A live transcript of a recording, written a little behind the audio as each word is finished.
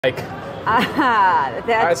Like, all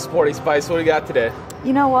right, Sporty Spice, what do we got today?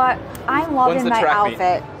 You know what? I'm loving my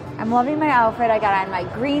outfit. Meet? I'm loving my outfit. I got on my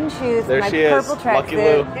green shoes, there my she purple is. Lucky Lou.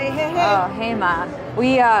 tracksuit. Hey, hey, hey. Oh, hey, Ma.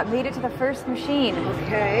 We made it to the first machine.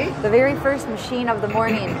 Okay. The very first machine of the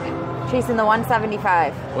morning, chasing the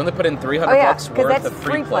 175. We only put in 300 bucks worth of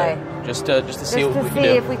free play, just to see what we can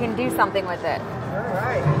do. if we can do something with it. All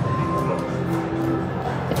right.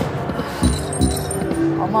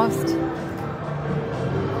 Almost.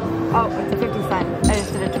 Oh, it's a 50 cent. I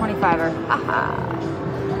just did a 25er. Haha.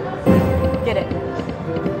 Get it.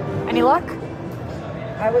 Any luck?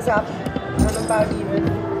 I was up. I'm about even.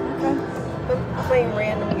 Okay. I'm playing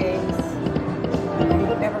random games.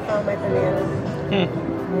 Never found my banana. I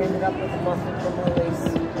ended up with a muffin from Lily's.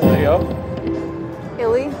 There you go.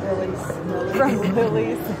 Illy? Lily's. From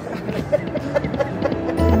Lily's.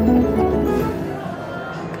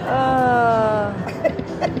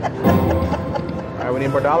 All right, we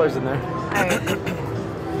need more dollars in there. All right.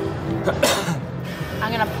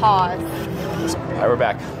 I'm gonna pause. All right, we're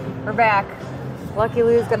back. We're back. Lucky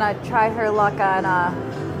Lou's gonna try her luck on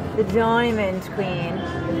the Diamond Queen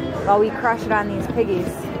while we crush it on these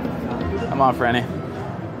piggies. Come on, Franny.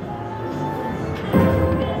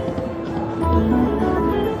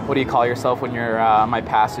 What do you call yourself when you're my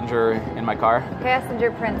passenger in my car?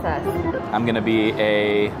 Passenger princess. I'm gonna be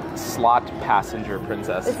a slot passenger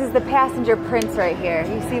princess. This is the passenger prince right here.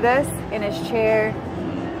 You see this? In his chair.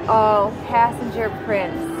 Oh, passenger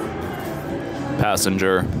prince.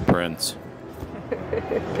 Passenger prince.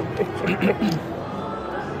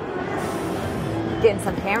 Getting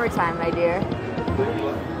some camera time, my dear.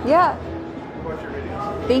 Yeah.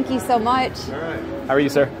 Thank you so much. All right. How are you,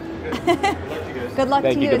 sir? Good luck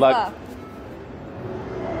Thank to you. you Good as luck. well.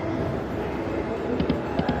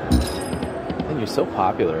 Man, you're so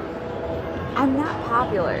popular. I'm not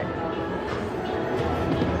popular.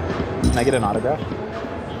 Can I get an autograph?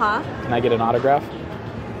 Huh? Can I get an autograph?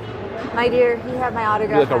 My dear, you have my Do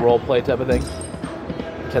autograph. like a role play type of thing.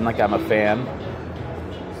 Pretend like I'm a fan.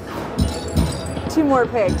 2 more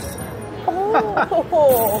pigs.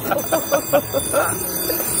 Oh.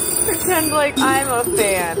 Pretend like I'm a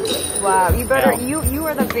fan. Wow, you better. Yeah. You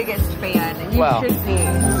are the biggest fan. You Well. should be.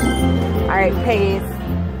 All right, piggies.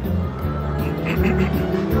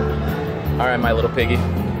 All right, my little piggy.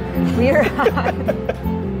 We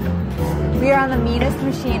are on the meanest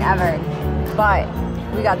machine ever, but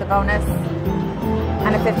we got the bonus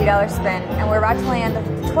on a $50 spin, and we're about to land a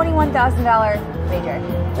 $21,000 wager.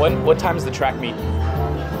 What time's the track meet?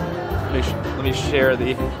 Let me share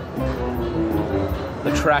the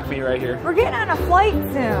track meet right here. We're getting on a flight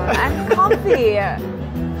soon. I'm comfy. You're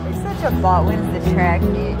such a butt. When's the track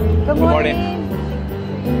meet? Good morning.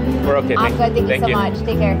 We're okay. I'm good. Thank you so much.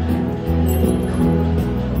 Take care.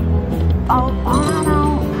 Oh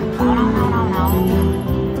no. Oh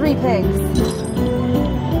no. 3 pigs.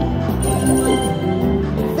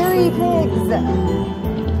 3 pigs.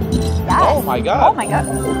 Yes. Oh my God. Oh my God.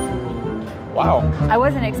 Wow. I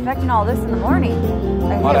wasn't expecting all this in the morning.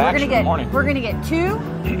 Okay, A lot of action in the morning. We're gonna get 2,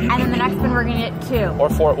 and then the next one we're gonna get 2. Or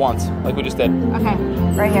 4 at once, like we just did. Okay,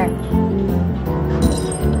 right here.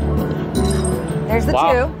 There's the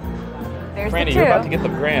 2. There's Randy, the 2. you're about to get the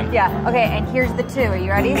grand. Yeah. Okay, and here's the 2. Are you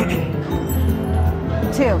ready?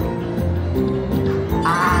 2.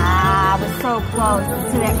 Ah, we're so close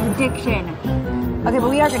to that prediction. Okay, but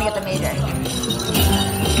we are gonna get the major.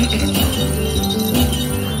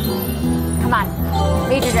 Come on,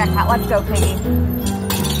 major jackpot. Let's go, Piggy.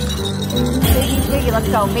 Piggy, let's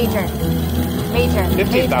go. Major.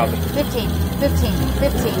 15,000. 15, 15,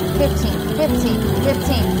 15, 15, 15,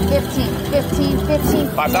 15, 15, 15, 15.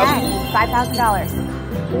 5,000. $5,000.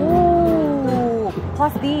 Ooh,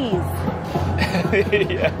 plus these.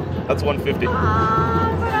 Yeah, that's 150. I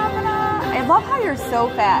love how you're so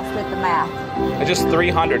fast with the math. It's just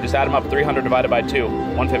 300. Just add them up. 300 divided by 2.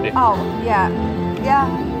 150. Oh, yeah. Yeah.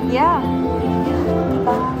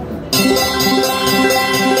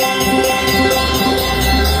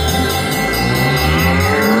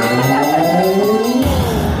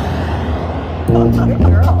 Good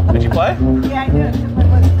girl. Did you play? Yeah, I did.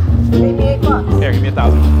 Made me $8. Here, give me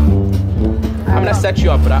 1,000. I'm gonna set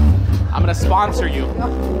you up, but I'm gonna sponsor you.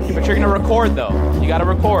 But you're gonna record though. You gotta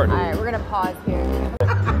record. All right, we're gonna pause here.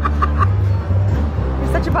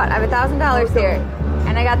 You're such a butt. I have $1,000 here,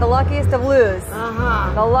 and I got the luckiest of Lou's.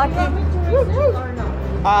 The lucky.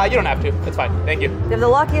 You don't have to. It's fine. Thank you. They're the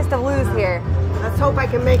luckiest of Lou's here. Let's hope I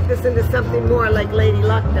can make this into something more like Lady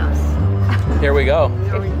Luck does. Here we go.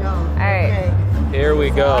 There we go. All right. Okay. Here we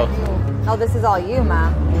go. Oh, this is all you,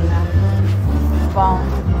 Mom. Bone.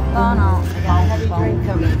 Oh no. I got a heavy drink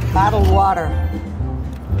coming. Bottled water.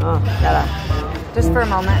 Oh, gotta. Just for a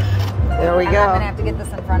moment. There we And go. I'm gonna have to get this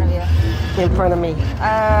in front of you. In front of me.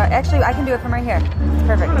 Actually, I can do it from right here. It's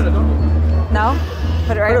perfect. No?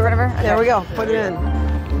 Put it right in front of her? There Okay. we go. Put it in.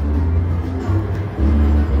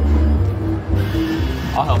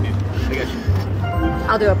 I'll help you. I got you.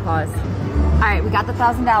 I'll do a pause. All right, we got the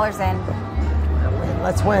 $1,000 in.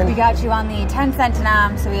 Let's We win. got you on the 10-cent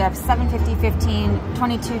denom, so we have 7.50, 15,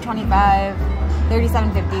 22, 25,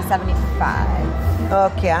 37.50, 75.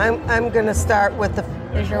 Okay, I'm gonna start with the.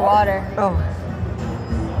 There's your water. Oh,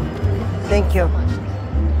 thank you.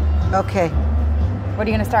 Okay, What are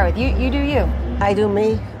you gonna start with? You do you. I do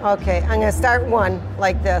me. Okay, I'm gonna start one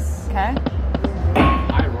like this. Okay.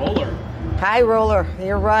 High roller. High roller.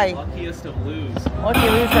 You're right. Luckiest of lose. Look,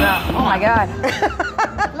 you're losing up. Oh my God.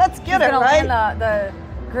 Let's get She's it gonna right. land the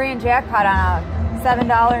grand jackpot on a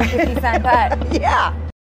 $7.50 bet. Yeah,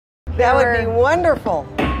 that would be wonderful.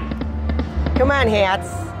 Come on, hats.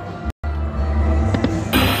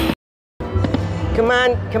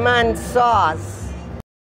 Come on, saws.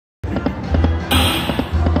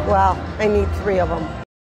 Well, I need 3 of them.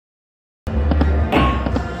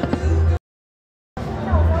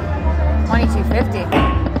 $22.50.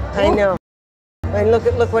 I know. And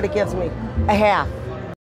look what it gives me. A half.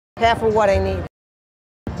 Half of what I need.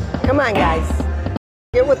 Come on, guys.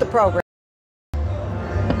 Get with the program.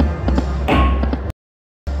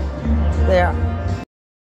 There.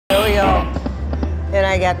 There we go. And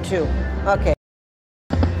I got 2. Okay.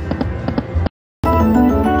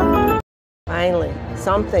 Finally,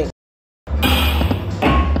 something.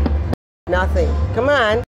 Nothing. Come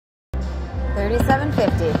on.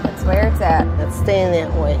 $37.50. That's where it's at. That's staying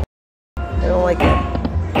that way. I don't like it.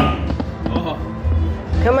 Oh.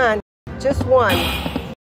 Come on. Just one.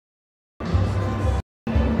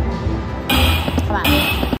 Come on.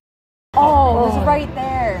 Oh, it was right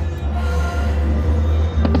there.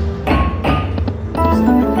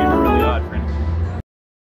 Really odd, friend.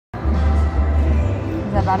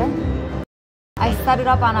 Is that better? I set it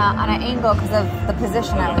up on an angle because of the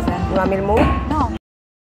position I was in. You want me to move? No.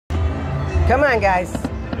 Come on, guys.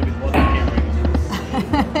 Maybe it wasn't camera.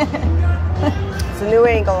 It's a new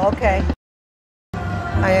angle. Okay.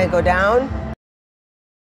 I'm going to go down.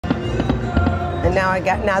 And now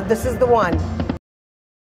now this is the one.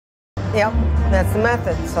 Yep, that's the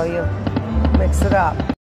method. So you mix it up.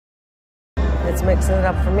 It's mixing it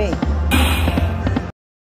up for me.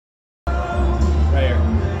 Right here.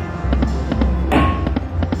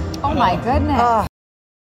 Oh my goodness. Oh.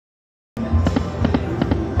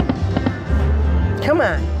 Come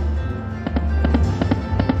on.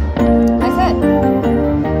 That's it.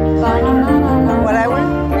 What I win?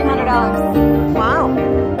 $300. Wow.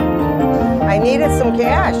 I needed some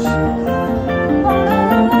cash.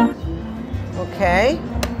 Okay.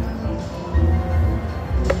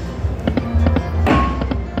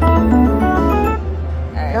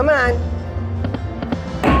 Right. Come on.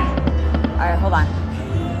 All right, hold on.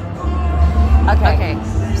 Okay.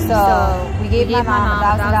 So we gave my mom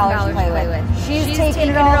 $1,000 to play with. She's taking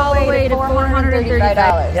it all the way to $435.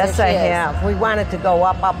 Yes, I have. We wanted to go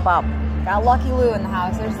up, up, up. Got Lucky Lou in the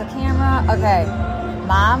house. There's the camera. Okay.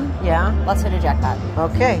 Mom, Yeah. let's hit a jackpot.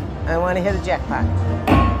 Okay. I want to hit a jackpot.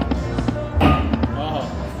 Oh.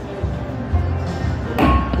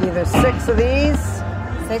 Either 6 of these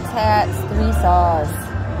 6 hats, 3 saws.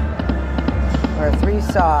 or 3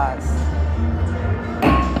 saws.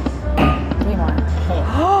 3 more.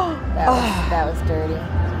 Oh. That was dirty.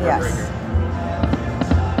 Yes.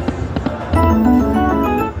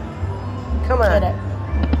 Come on. Hit it.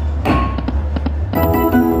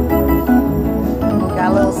 Got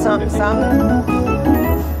a little something, something.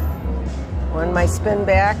 On my spin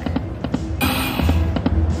back.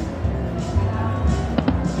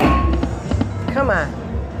 Come on.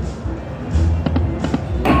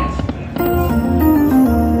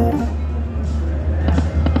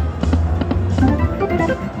 Hit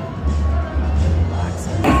it.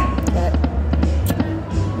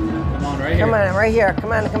 Come on, right here. Come on, right here.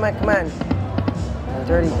 Come on, come on, come on.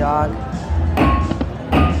 Dirty dog.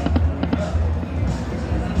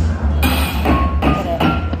 Hit it.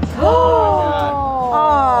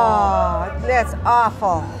 Oh, that's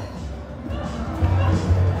awful.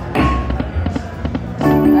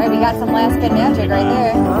 All right, we got some last spin magic right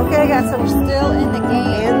there. Okay, got some Still in the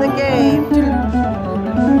game. in the game.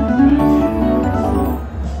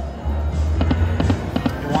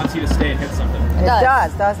 It wants you to stay and hit something. It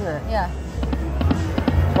does, doesn't it? Yeah.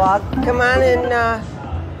 Well, come on and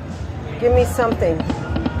give me something.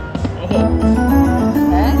 Oh.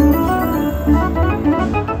 Okay.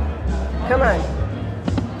 Come on.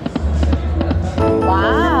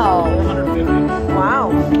 Wow. 450. Wow.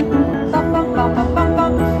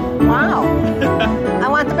 Wow. I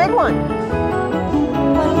want the big one.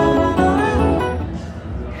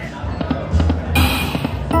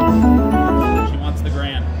 She wants the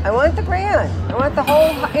grand. I want the grand. I want the whole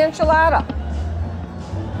enchilada.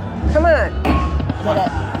 Come on. Get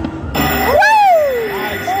it.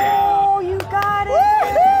 Nice job. Oh, you got it.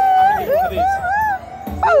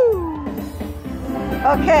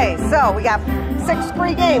 Okay, so we got 6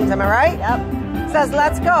 free games, am I right? Yep. Says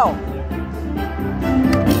let's go.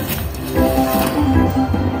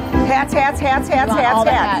 Hats, hats, hats, hats, You want hats, all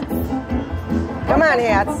the hats. Come on,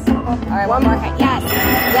 hats. All right, one more hat. Yes.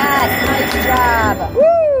 Yes. Nice job.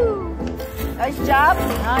 Woo! Nice job.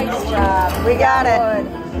 Nice job. We got it.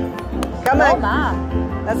 Good. Come Oh, on. Mom.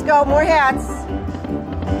 Let's go. More hats.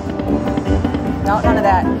 No, none of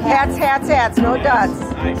that. Hats, hats, hats. No duds.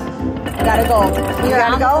 Nice. We gotta go. We are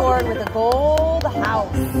gotta on the go? board with a gold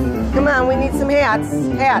house. Come on, we need some hats.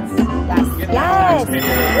 Hats. Yes. Yes.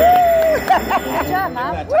 Good job,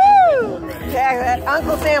 Mom. Woo! Yeah, that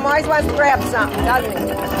Uncle Sam always wants to grab something, doesn't he?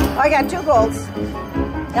 Oh, I got 2 golds.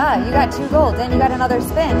 Yeah, you got 2 golds, and you got another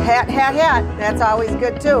spin. Hat, hat, hat. That's always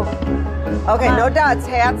good too. Okay, no duds.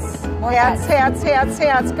 Hats. More Hats, hats. hats, hats,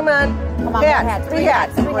 hats. Come on. Come on, more hats. 3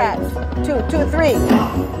 hats. 3 hats. 2, 2, 3.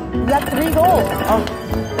 You got 3 golds. Oh,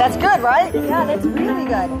 that's good, right? Yeah, that's really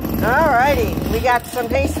good. All righty. We got some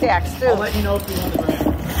haystacks too. I'll let you know if you want the grand.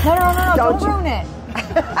 No. Don't Don't you- ruin it.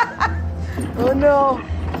 Oh no.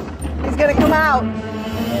 He's gonna come out.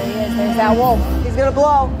 There he is. There's that wolf. He's gonna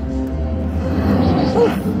blow. Ooh.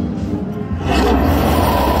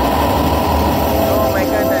 Oh my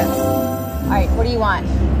goodness. All right, what do you want?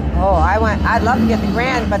 Oh, I'd love to get the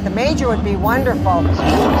grand, but the major would be wonderful. Land the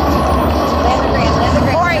grand. Land the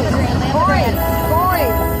grand. Coins, Land the grand. Land the coins, grand.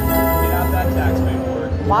 coins. Get out that tax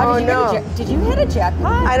paperwork. Wow, Oh, did you no. did you hit a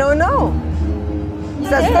jackpot? I don't know. It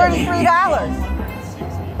says did. $33.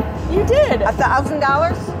 You did.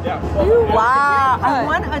 $1,000? Yeah. Wow, I jackpot.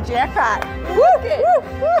 won a jackpot. Look it. Woo,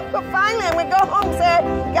 woo. Finally, I'm gonna go home and say,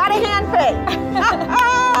 got a hand pay.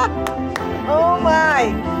 Oh my.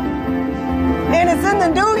 And it's in the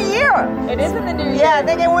new year. It is in the new year. Yeah,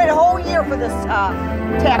 they can wait a whole year for this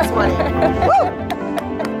tax money. Woo.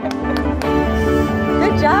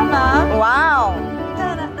 Good job, Mom. Wow.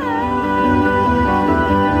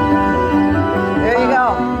 There you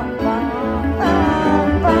go.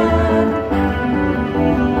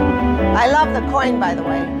 I love the coin, by the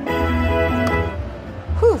way.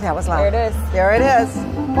 Whew, that was loud. There it is. There it is.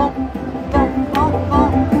 Bum, bum, bum,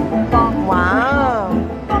 bum, bum. Wow.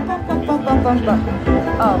 Bum, bum, bum, bum, bum, bum, bum.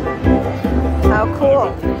 Oh. How cool.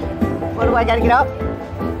 What do I got to get up?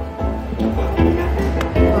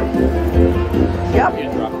 Yep. You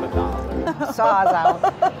dropped the dollar. Saw's out.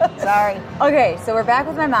 Sorry. Okay, so we're back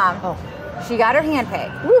with my mom. Oh. She got her hand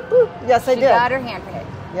paid. Whoop, whoop. Yes, I She did. got her hand paid.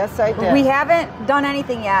 Yes, I did. We haven't done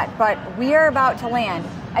anything yet, but we are about to land.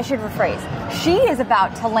 I should rephrase. She is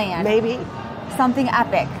about to land Maybe. something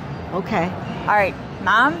epic. Okay. All right,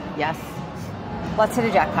 Mom, Yes. let's hit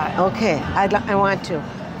a jackpot. Okay. I want to.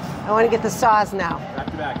 I want to get the saws now. Back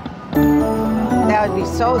to back. That would be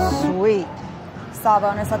so sweet. Saw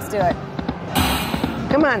bonus, let's do it.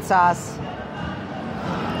 Come on, saws.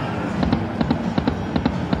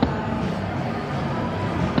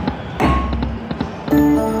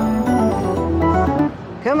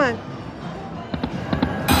 Come on.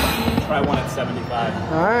 Try one at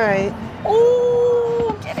 75. All right.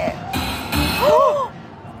 Oh, did it.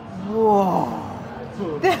 Whoa.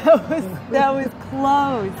 That was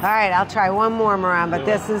close. All right, I'll try one more, Moran, but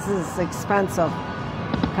this is expensive.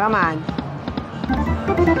 Come on.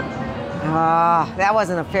 Oh, that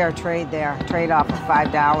wasn't a fair trade there. Trade off of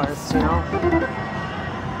 $5, you know?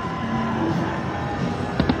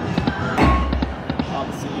 Oh,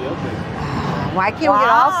 the CEO pick. Why can't we get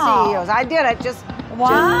all CEOs? I did it just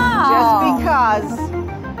because.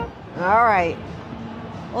 All right,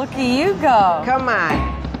 Look at you go. come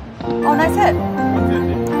on. Oh, nice hit.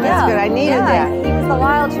 150. That's good. I needed that. He was the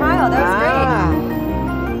wild child. That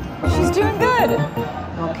was great. She's doing good.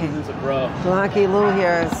 Okay. He's a bro. Lucky Lou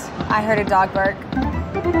here is. I heard a dog bark.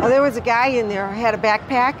 Oh, there was a guy in there who had a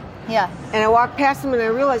backpack, Yeah. and I walked past him and I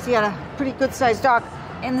realized he had a pretty good sized dog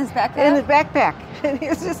In this backpack? in his backpack. And he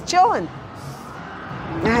was just chilling.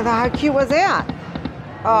 And I thought, how cute was that?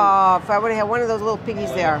 Oh, if I would have had one of those little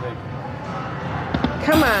piggies there.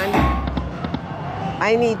 Come on.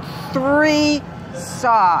 I need 3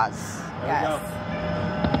 saws. Yes.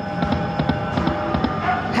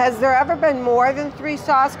 Has there ever been more than 3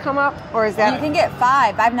 saws come up? Or is that... You can get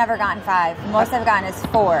 5. I've never gotten 5. Most I've gotten is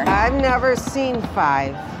 4. I've never seen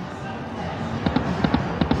 5.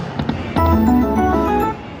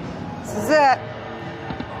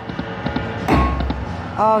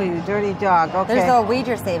 Oh, you dirty dog. Okay. There's a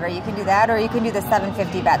wager saver. You can do that, or you can do the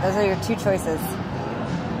 $7.50 bet. Those are your two choices.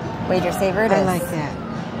 Wager saver it is. I like that.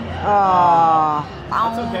 Oh.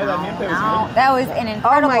 That's okay. That hand pay was good. That was an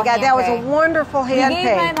incredible Oh my God, that was hand a pay. wonderful hand We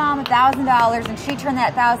gave my pay. mom $1,000, and she turned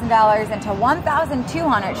that $1,000 into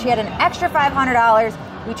 $1,200. She had an extra $500.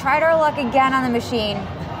 We tried our luck again on the machine.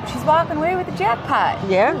 She's walking away with the jackpot.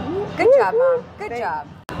 Yeah. Good job, Mom. Good job.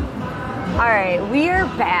 All right, we are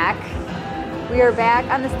back. We are back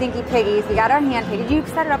on the Stinky Piggies. We got our hand pay. Did you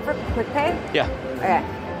set it up for quick pay? Yeah. Okay.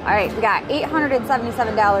 All right, we got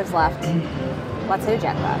 $877 left. Let's hit a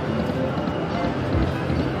jackpot.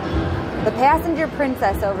 The passenger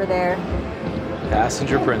princess over there.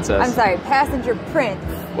 Passenger princess. I'm sorry, passenger prince.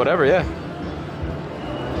 Whatever, yeah.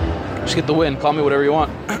 Just get the win. Call me whatever you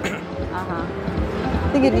want. I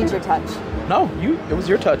think it needs your touch. No, it was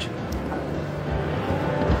your touch.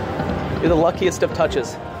 You're the luckiest of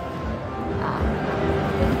touches.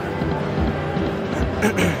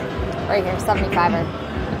 Right here, 75er.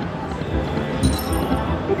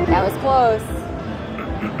 That was close.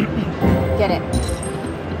 Get it.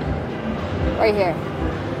 Right here.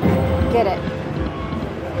 Get it.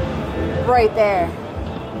 Right there.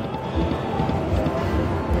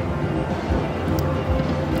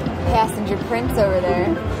 Passenger Prince over there.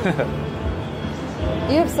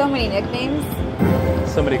 You have so many nicknames.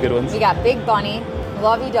 So many good ones. We got Big Bunny,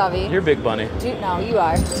 Lovey Dovey. You're Big Bunny. Dude, no, you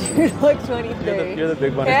are. Dude, look 23. You're the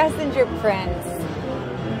Big Bunny. Passenger Prince.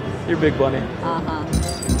 You're Big Bunny.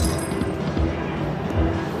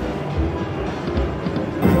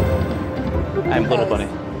 I'm Little Bunny.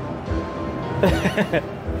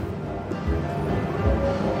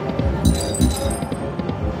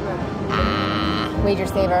 Wager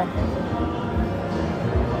saver.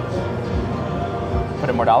 Put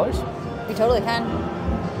in more dollars? We totally can.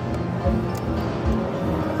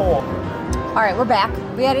 Cool. All right, we're back.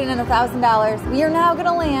 We added in $1,000. We are now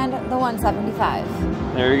gonna land the 175.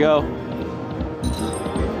 There you go.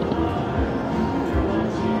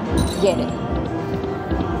 Get it.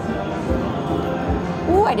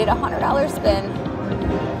 Ooh, I did a $100 spin.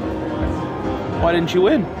 Why didn't you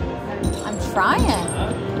win? I'm trying.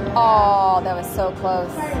 Oh, that was so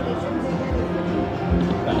close.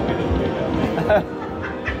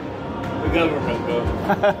 The government will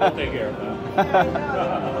take care of that.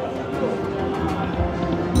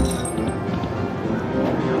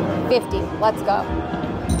 $50. Let's go.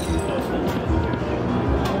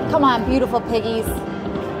 Come on, beautiful piggies.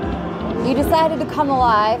 You decided to come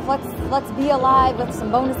alive. Let's be alive with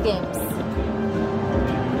some bonus games.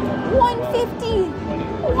 150.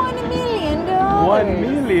 $1 million. $1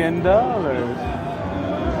 million.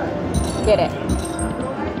 Get it.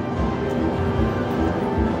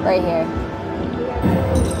 Right here.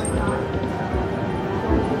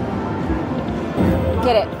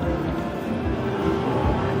 Get it.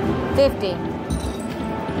 50.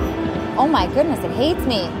 Oh my goodness, it hates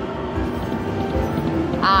me.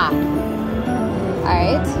 Ah. All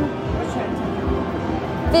right.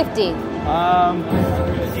 50.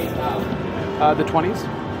 The 20s?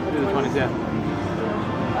 Do the 20s, yeah.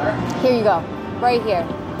 Here you go. Right here.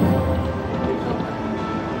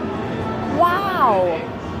 Wow.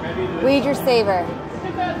 Wager saver.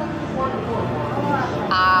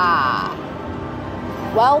 Ah.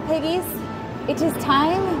 Well, piggies, it is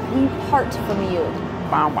time we part from you.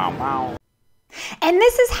 Wow, wow, wow. And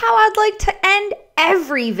this is how I'd like to end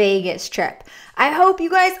every Vegas trip. I hope you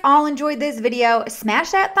guys all enjoyed this video.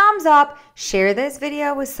 Smash that thumbs up. Share this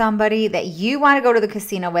video with somebody that you want to go to the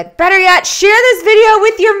casino with. Better yet, share this video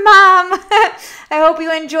with your mom. I hope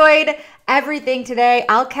you enjoyed everything today.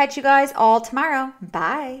 I'll catch you guys all tomorrow.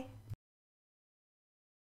 Bye.